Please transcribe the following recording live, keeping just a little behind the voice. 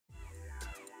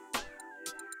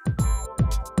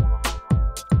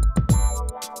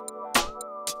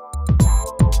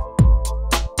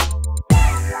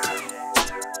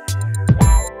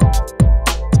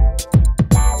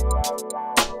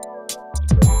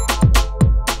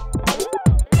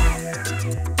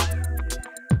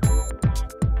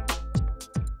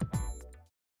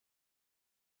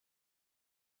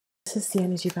is the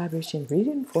energy vibration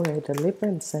reading for the Libra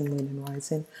and Sun, Moon, and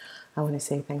Rising. I want to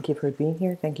say thank you for being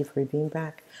here. Thank you for being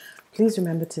back. Please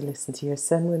remember to listen to your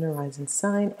Sun, Moon, and Rising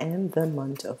sign and the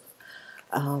month of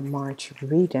March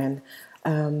reading.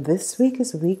 This week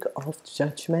is a week of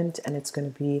judgment, and it's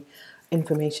going to be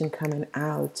information coming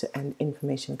out and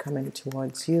information coming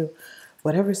towards you.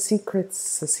 Whatever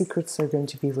secrets are going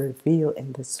to be revealed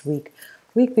in this week.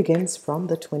 Week begins from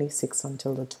the 26th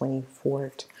until the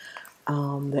 24th.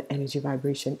 The energy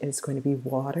vibration is going to be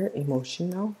water,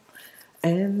 emotional,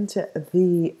 and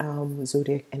the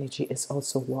zodiac energy is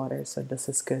also water, so this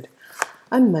is good.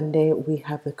 On Monday, we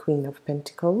have the Queen of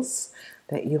Pentacles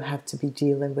that you have to be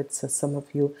dealing with. So some of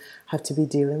you have to be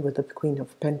dealing with the Queen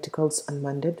of Pentacles on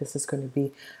Monday. This is going to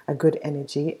be a good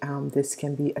energy. This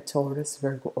can be a Taurus,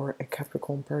 Virgo, or a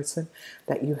Capricorn person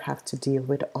that you have to deal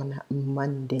with on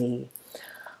Monday.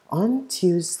 On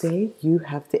Tuesday, you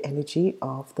have the energy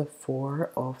of the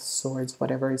Four of Swords.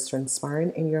 Whatever is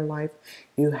transpiring in your life,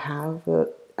 you have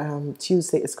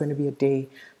Tuesday is going to be a day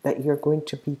that you're going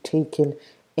to be taking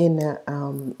in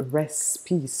rest,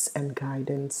 peace, and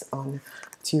guidance on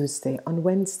Tuesday. On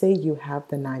Wednesday, you have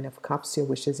the Nine of Cups. Your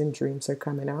wishes and dreams are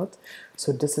coming out.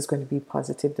 So this is going to be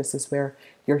positive. This is where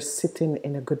you're sitting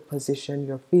in a good position.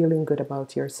 You're feeling good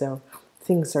about yourself.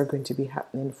 Things are going to be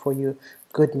happening for you.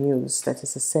 Good news. That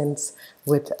is a sense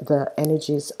with the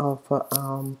energies of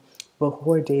Bahor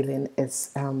Dalin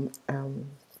is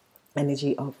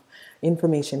energy of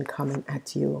information coming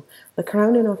at you. The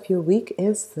crowning of your week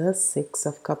is the Six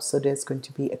of Cups. So there's going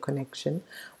to be a connection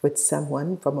with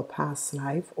someone from a past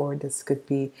life, or this could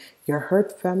be your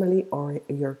hurt family or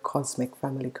your cosmic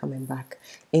family coming back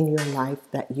in your life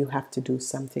that you have to do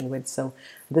something with. So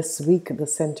this week, the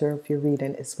center of your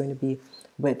reading is going to be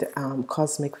with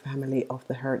cosmic family of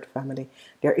the hurt family.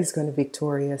 There is going to be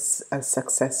victorious,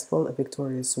 successful, a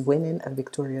victorious winning, a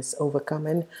victorious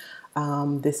overcoming.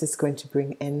 This is going to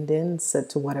bring endings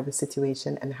to whatever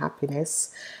situation, and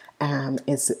happiness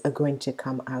is going to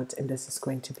come out, and this is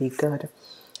going to be good.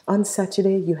 On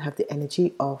Saturday, you have the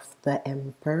energy of the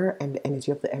Emperor, and the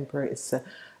energy of the Emperor is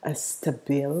a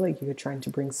stable. You're trying to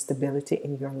bring stability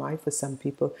in your life. For some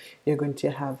people, you're going to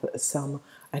have some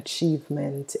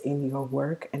achievement in your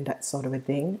work and that sort of a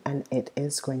thing, and it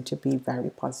is going to be very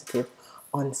positive.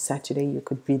 On Saturday, you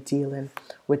could be dealing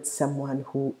with someone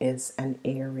who is an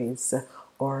Aries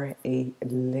or a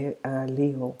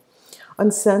Leo.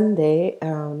 On Sunday,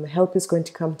 help is going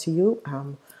to come to you.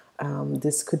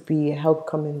 This could be help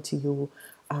coming to you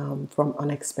from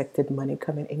unexpected money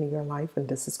coming in your life, and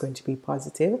this is going to be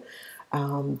positive.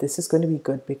 This is going to be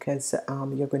good because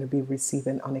you're going to be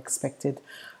receiving unexpected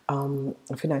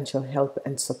financial help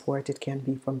and support. It can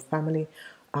be from family.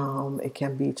 It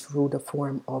can be through the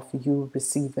form of you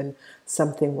receiving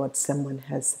something what someone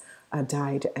has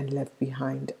died and left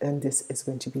behind, and this is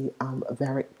going to be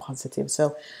very positive.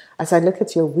 So as I look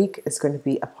at your week, it's going to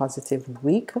be a positive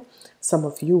week. Some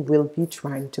of you will be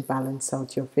trying to balance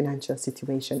out your financial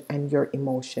situation and your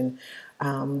emotion.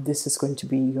 This is going to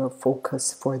be your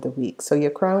focus for the week. So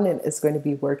your crowning is going to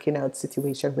be working out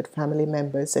situation with family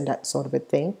members and that sort of a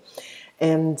thing.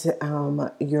 And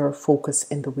your focus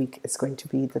in the week is going to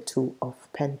be the Two of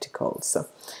Pentacles.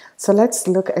 So let's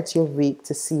look at your week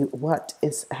to see what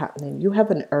is happening. You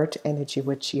have an earth energy,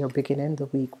 which you're beginning the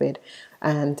week with.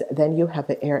 And then you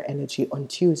have an air energy on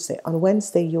Tuesday. On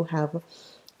Wednesday, you have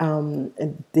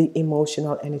the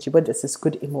emotional energy. But this is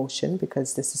good emotion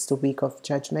because this is the week of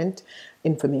judgment,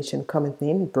 information coming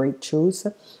in,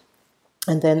 breakthroughs.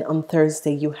 And then on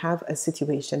Thursday, you have a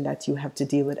situation that you have to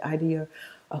deal with, either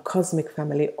a cosmic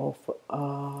family of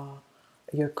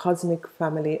your cosmic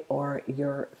family or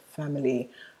your family,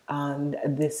 and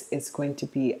this is going to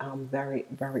be very,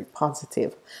 very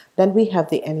positive. Then we have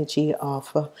the energy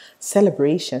of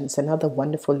celebrations, another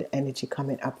wonderful energy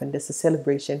coming up, and this is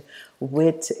celebration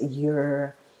with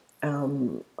your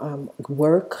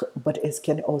work, but it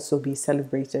can also be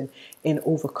celebrated in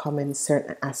overcoming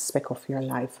certain aspect of your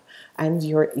life. And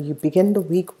you begin the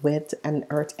week with an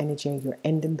earth energy, and you're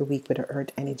ending the week with an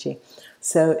earth energy.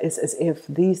 So it's as if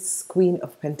this Queen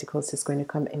of Pentacles is going to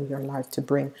come in your life to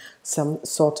bring some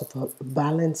sort of a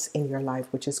balance in your life,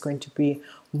 which is going to be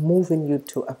moving you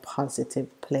to a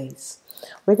positive place.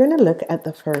 We're going to look at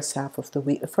the first half of the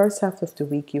week. The first half of the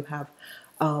week, you have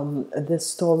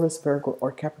this Taurus, Virgo,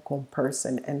 or Capricorn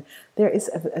person, and there is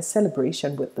a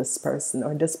celebration with this person,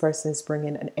 or this person is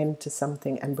bringing an end to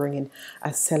something and bringing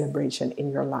a celebration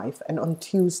in your life. And on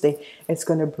Tuesday, it's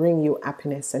going to bring you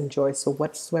happiness and joy. So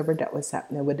whatsoever that was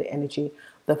happening with the energy,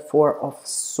 the Four of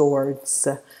Swords,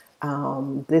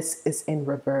 this is in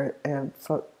reverse.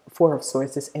 Four of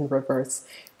Swords is in reverse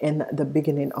in the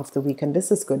beginning of the week, and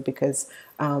this is good because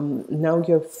now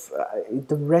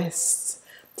the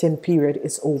resting period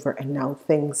is over, and now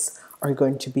things are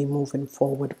going to be moving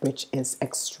forward, which is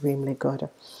extremely good.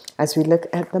 As we look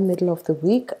at the middle of the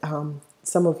week,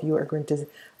 some of you are going to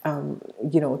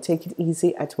take it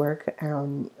easy at work.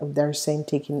 They're saying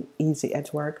taking easy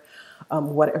at work.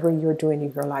 Whatever you're doing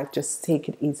in your life, just take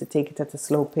it easy, take it at a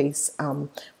slow pace,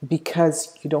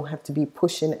 because you don't have to be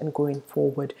pushing and going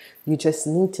forward. You just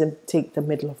need to take the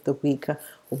middle of the week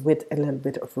with a little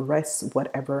bit of rest,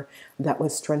 whatever that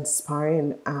was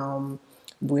transpiring,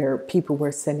 where people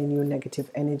were sending you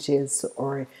negative energies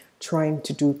or trying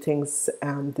to do things.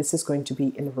 This is going to be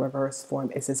in reverse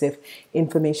form. It's as if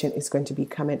information is going to be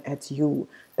coming at you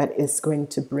that is going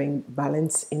to bring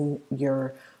balance in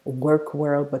your work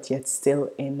world, but yet still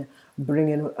in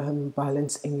bringing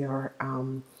balance in your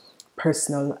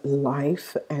personal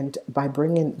life. And by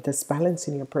bringing this balance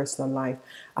in your personal life,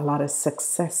 a lot of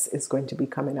success is going to be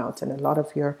coming out, and a lot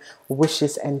of your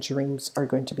wishes and dreams are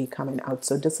going to be coming out.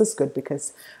 So this is good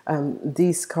because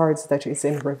these cards that is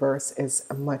in reverse is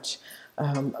much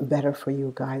better for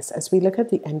you guys. As we look at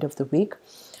the end of the week,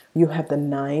 you have the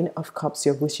Nine of Cups.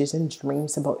 Your wishes and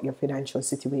dreams about your financial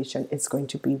situation is going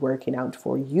to be working out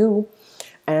for you.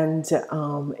 And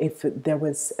if there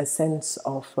was a sense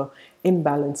of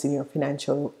imbalance in your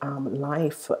financial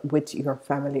life with your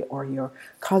family or your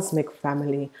cosmic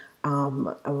family,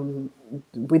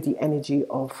 with the energy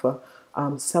of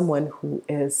someone who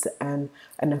is an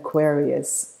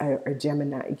Aquarius or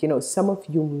Gemini, some of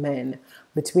you men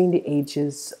between the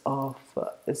ages of,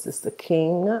 is this the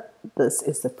King? This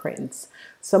is the Prince.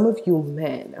 Some of you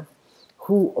men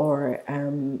who are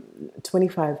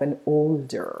 25 and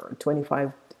older,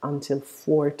 25 until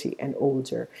 40 and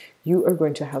older, you are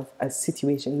going to have a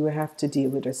situation, you have to deal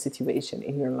with a situation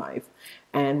in your life,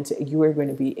 and you are going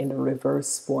to be in a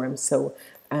reverse form. So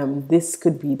this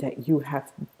could be that you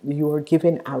are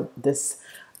giving out this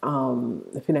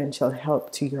financial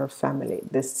help to your family.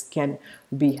 This can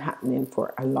be happening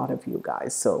for a lot of you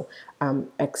guys, so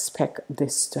expect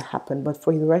this to happen. But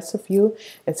for the rest of you,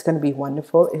 it's going to be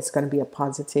wonderful. It's going to be a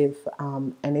positive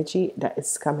energy that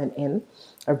is coming in,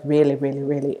 a really, really,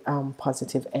 really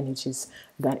positive energies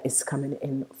that is coming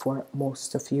in for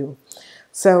most of you.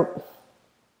 So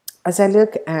as I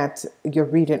look at your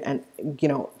reading and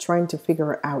trying to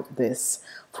figure out this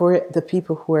for the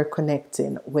people who are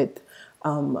connecting with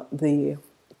the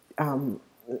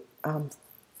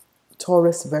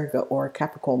Taurus, Virgo, or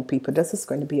Capricorn people, this is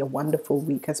going to be a wonderful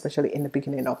week, especially in the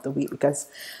beginning of the week, because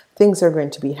things are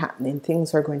going to be happening.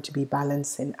 Things are going to be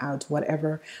balancing out.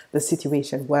 Whatever the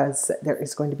situation was, there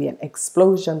is going to be an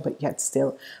explosion, but yet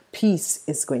still peace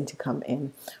is going to come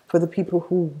in. For the people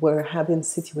who were having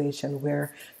situation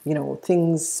where,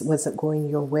 things wasn't going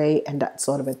your way and that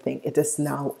sort of a thing, it is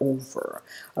now over.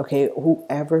 Okay,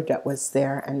 whoever that was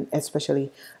there, and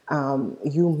especially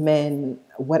you men,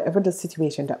 whatever the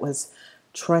situation that was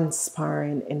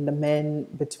transpiring in the men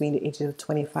between the ages of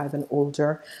 25 and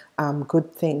older,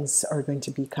 good things are going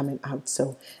to be coming out.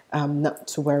 So not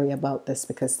to worry about this,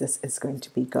 because this is going to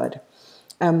be good.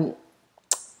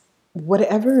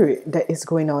 Whatever that is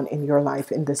going on in your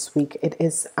life in this week, it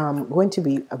is going to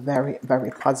be a very,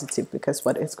 very positive, because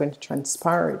what is going to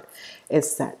transpire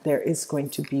is that there is going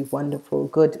to be wonderful,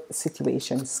 good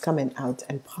situations coming out,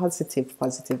 and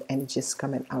positive energies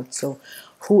coming out. So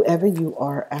whoever you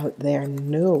are out there,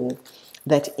 know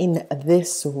that in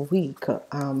this week,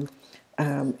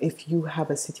 if you have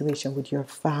a situation with your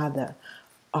father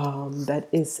that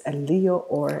is a Leo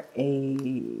or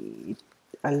a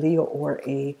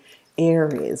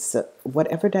Aries,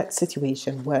 whatever that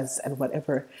situation was, and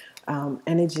whatever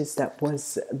energies that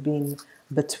was being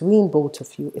between both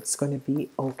of you, it's going to be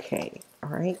okay. All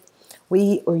right,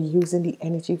 we are using the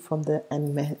energy from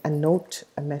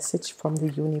a message from the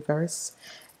universe,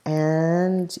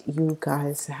 and you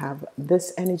guys have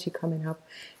this energy coming up.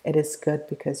 It is good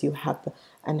because you have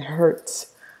an hurt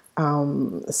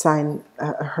sign,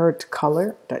 a hurt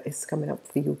color that is coming up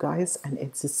for you guys, and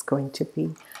it's just going to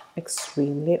be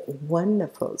extremely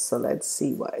wonderful. So let's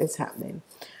see what is happening.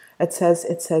 It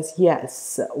says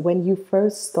yes, when you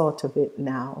first thought of it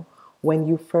now, when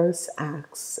you first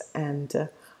asked, and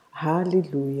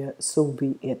hallelujah, so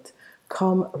be it.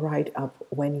 Come right up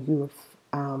when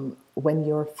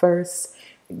you're first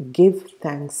give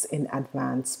thanks in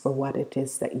advance for what it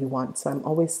is that you want. So I'm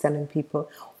always telling people,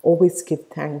 always give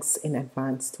thanks in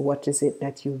advance to what is it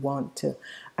that you want to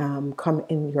come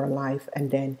in your life, and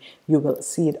then you will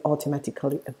see it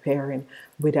automatically appearing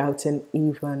without an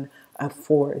even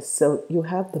force. So you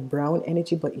have the brown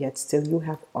energy, but yet still you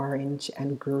have orange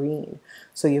and green.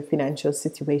 So your financial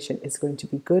situation is going to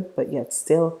be good, but yet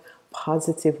still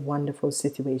positive, wonderful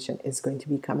situation is going to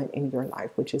be coming in your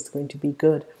life, which is going to be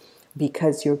good,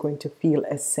 because you're going to feel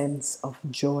a sense of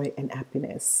joy and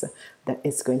happiness that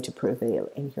is going to prevail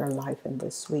in your life in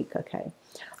this week. Okay,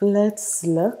 let's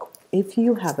look. If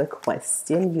you have a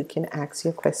question, you can ask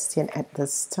your question at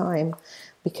this time,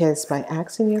 because by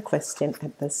asking your question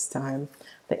at this time,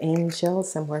 the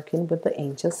angels, I'm working with the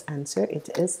angels answer. It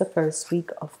is the first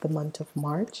week of the month of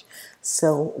March.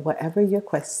 So whatever your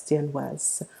question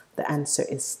was, the answer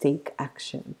is take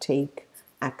action, take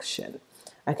action.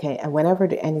 Okay, and whenever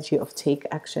the energy of take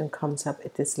action comes up,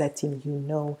 it is letting you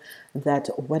know that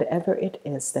whatever it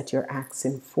is that you're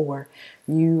asking for,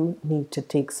 you need to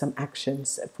take some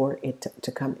actions for it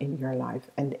to come in your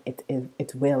life, and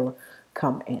it will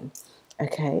come in.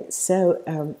 Okay,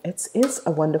 so it is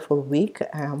a wonderful week.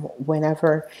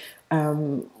 Whenever,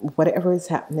 whatever is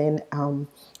happening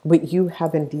with you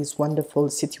having these wonderful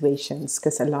situations,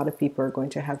 because a lot of people are going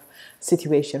to have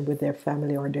situation with their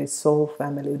family, or their soul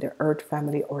family, their earth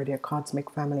family, or their cosmic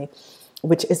family,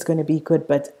 which is going to be good.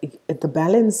 But the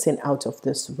balancing out of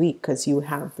this week, because you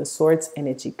have the swords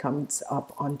energy comes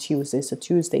up on Tuesday. So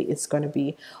Tuesday is going to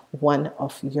be one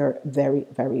of your very,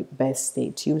 very best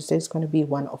day. Tuesday is going to be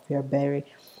one of your very,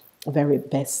 very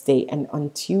best day. And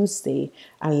on Tuesday,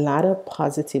 a lot of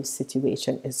positive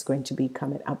situation is going to be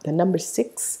coming up. The number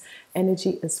 6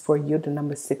 energy is for you. The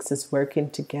number 6 is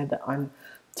working together on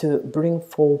to bring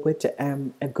forward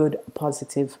a good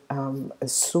positive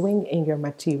swing in your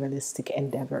materialistic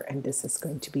endeavor, and this is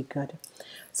going to be good.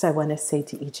 So I want to say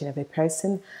to each and every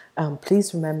person,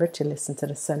 please remember to listen to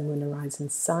the sun, moon, and rising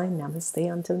sign. Namaste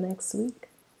until next week.